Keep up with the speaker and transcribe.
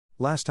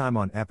Last time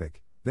on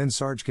Epic, then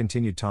Sarge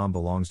continued. Tom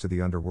belongs to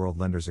the Underworld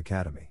Lenders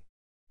Academy.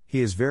 He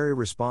is very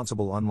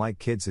responsible unlike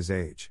kids his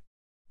age.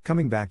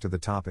 Coming back to the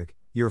topic,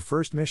 your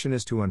first mission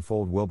is to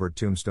unfold Wilbert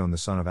Tombstone, the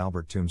son of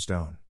Albert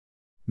Tombstone.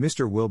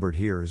 Mr. Wilbert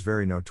here is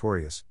very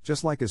notorious,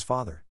 just like his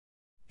father.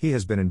 He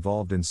has been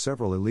involved in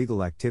several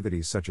illegal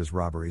activities such as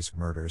robberies,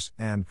 murders,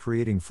 and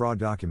creating fraud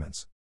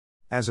documents.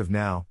 As of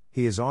now,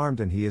 he is armed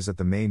and he is at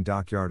the main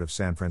dockyard of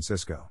San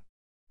Francisco.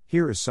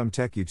 Here is some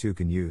tech you two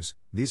can use.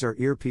 These are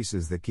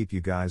earpieces that keep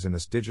you guys and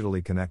us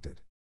digitally connected.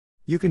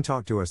 You can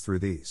talk to us through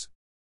these.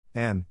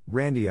 And,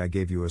 Randy, I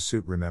gave you a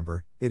suit,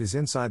 remember, it is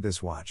inside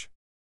this watch.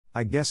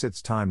 I guess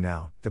it's time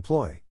now,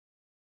 deploy.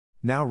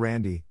 Now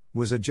Randy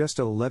was just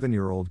an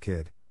 11-year-old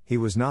kid. He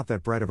was not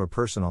that bright of a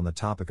person on the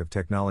topic of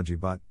technology,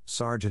 but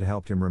Sarge had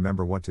helped him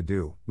remember what to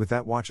do with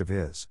that watch of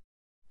his.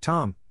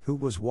 Tom, who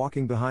was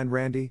walking behind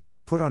Randy,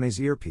 put on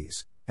his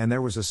earpiece, and there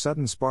was a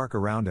sudden spark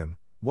around him,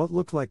 what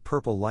looked like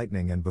purple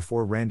lightning, and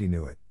before Randy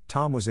knew it,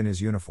 Tom was in his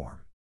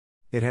uniform.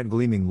 It had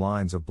gleaming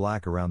lines of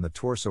black around the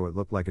torso. It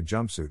looked like a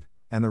jumpsuit,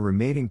 and the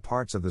remaining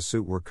parts of the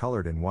suit were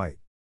colored in white.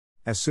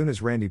 As soon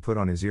as Randy put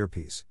on his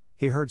earpiece,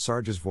 he heard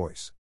Sarge's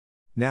voice.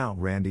 Now,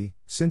 Randy,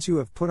 since you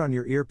have put on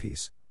your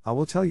earpiece, I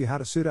will tell you how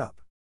to suit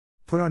up.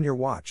 Put on your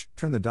watch,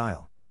 turn the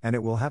dial, and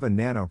it will have a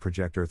nano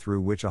projector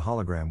through which a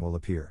hologram will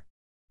appear.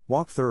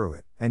 Walk through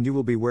it, and you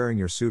will be wearing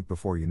your suit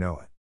before you know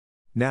it.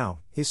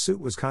 Now, his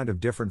suit was kind of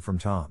different from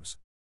Tom's.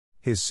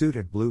 His suit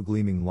had blue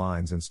gleaming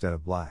lines instead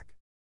of black.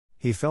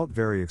 He felt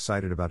very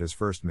excited about his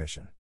first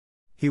mission.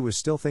 He was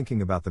still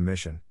thinking about the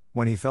mission,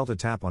 when he felt a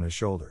tap on his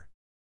shoulder.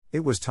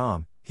 It was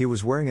Tom. He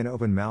was wearing an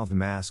open-mouthed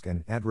mask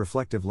and had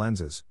reflective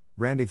lenses.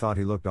 Randy thought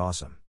he looked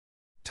awesome.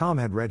 Tom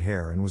had red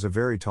hair and was a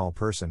very tall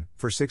person,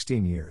 for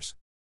 16 years.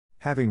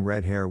 Having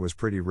red hair was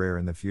pretty rare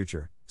in the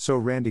future, so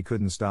Randy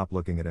couldn't stop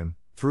looking at him,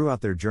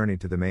 throughout their journey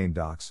to the main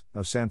docks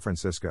of San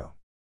Francisco.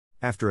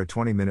 After a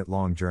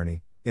 20-minute-long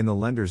journey, in the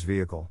lender's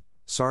vehicle,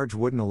 Sarge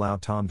wouldn't allow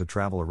Tom to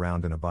travel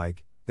around in a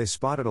bike. They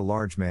spotted a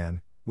large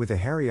man, with a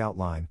hairy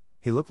outline.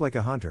 He looked like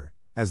a hunter,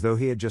 as though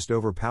he had just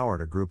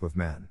overpowered a group of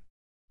men.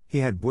 He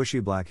had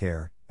bushy black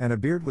hair, and a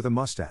beard with a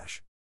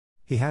mustache.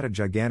 He had a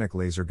gigantic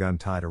laser gun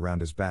tied around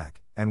his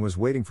back, and was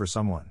waiting for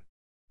someone.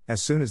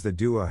 As soon as the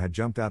duo had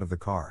jumped out of the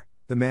car,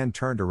 the man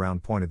turned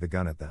around, pointed the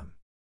gun at them.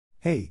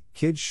 "Hey,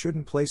 kids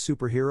shouldn't play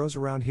superheroes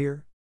around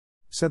here?"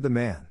 said the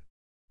man.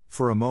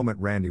 For a moment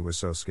Randy was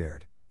so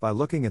scared, by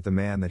looking at the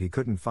man, that he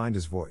couldn't find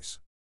his voice.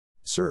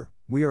 "Sir,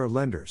 we are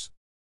lenders.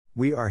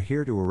 We are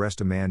here to arrest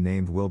a man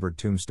named Wilbert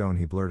Tombstone,"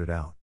 he blurted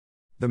out.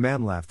 The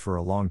man laughed for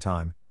a long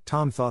time.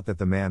 Tom thought that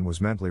the man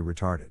was mentally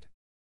retarded.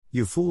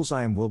 "You fools,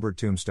 I am Wilbert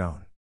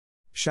Tombstone,"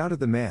 shouted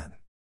the man.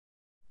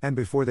 And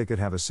before they could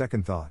have a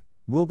second thought,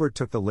 Wilbert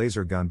took the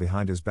laser gun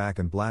behind his back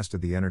and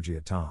blasted the energy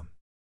at Tom.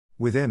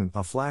 Within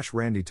a flash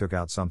Randy took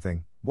out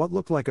something, what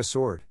looked like a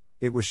sword.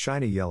 It was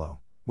shiny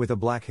yellow, with a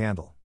black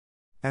handle.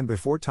 And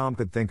before Tom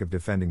could think of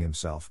defending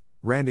himself,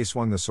 Randy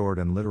swung the sword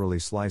and literally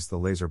sliced the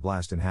laser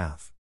blast in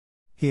half.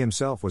 He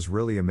himself was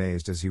really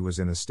amazed, as he was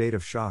in a state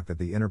of shock that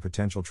the inner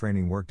potential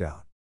training worked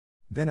out.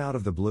 Then out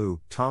of the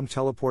blue, Tom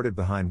teleported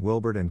behind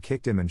Wilbert and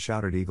kicked him and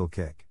shouted, "Eagle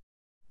kick."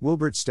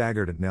 Wilbert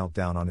staggered and knelt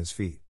down on his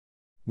feet.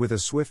 With a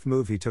swift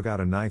move he took out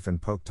a knife and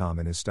poked Tom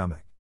in his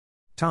stomach.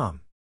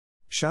 "Tom!"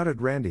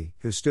 shouted Randy,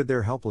 who stood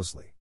there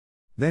helplessly.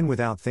 Then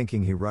without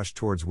thinking he rushed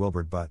towards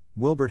Wilbert, but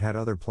Wilbert had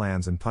other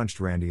plans and punched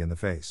Randy in the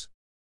face.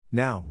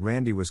 Now,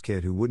 Randy was a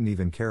kid who wouldn't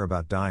even care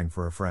about dying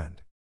for a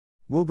friend.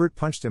 Wilbert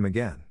punched him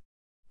again.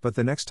 But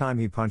the next time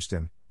he punched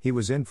him, he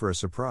was in for a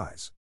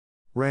surprise.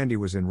 Randy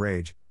was in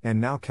rage, and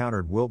now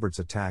countered Wilbert's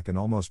attack and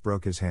almost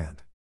broke his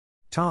hand.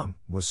 Tom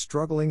was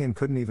struggling and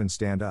couldn't even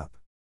stand up.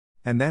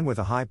 And then with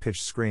a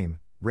high-pitched scream,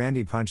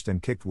 Randy punched and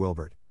kicked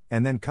Wilbert,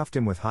 and then cuffed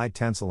him with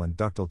high-tensile and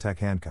ductile tech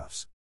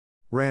handcuffs.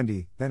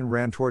 Randy then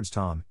ran towards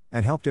Tom,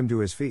 and helped him to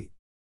his feet.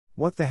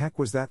 "What the heck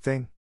was that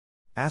thing?"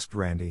 asked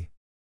Randy.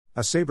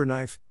 "A saber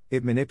knife.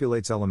 It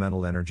manipulates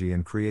elemental energy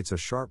and creates a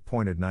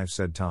sharp-pointed knife,"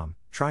 said Tom,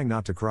 trying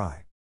not to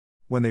cry.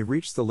 When they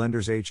reached the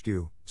lender's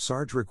HQ,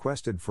 Sarge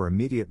requested for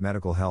immediate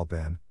medical help,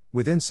 and,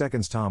 within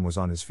seconds, Tom was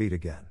on his feet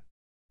again.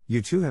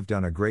 "You two have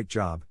done a great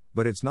job,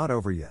 but it's not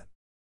over yet,"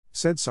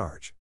 said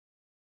Sarge.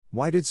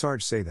 Why did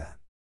Sarge say that?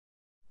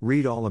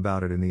 Read all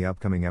about it in the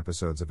upcoming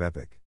episodes of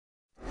Epic.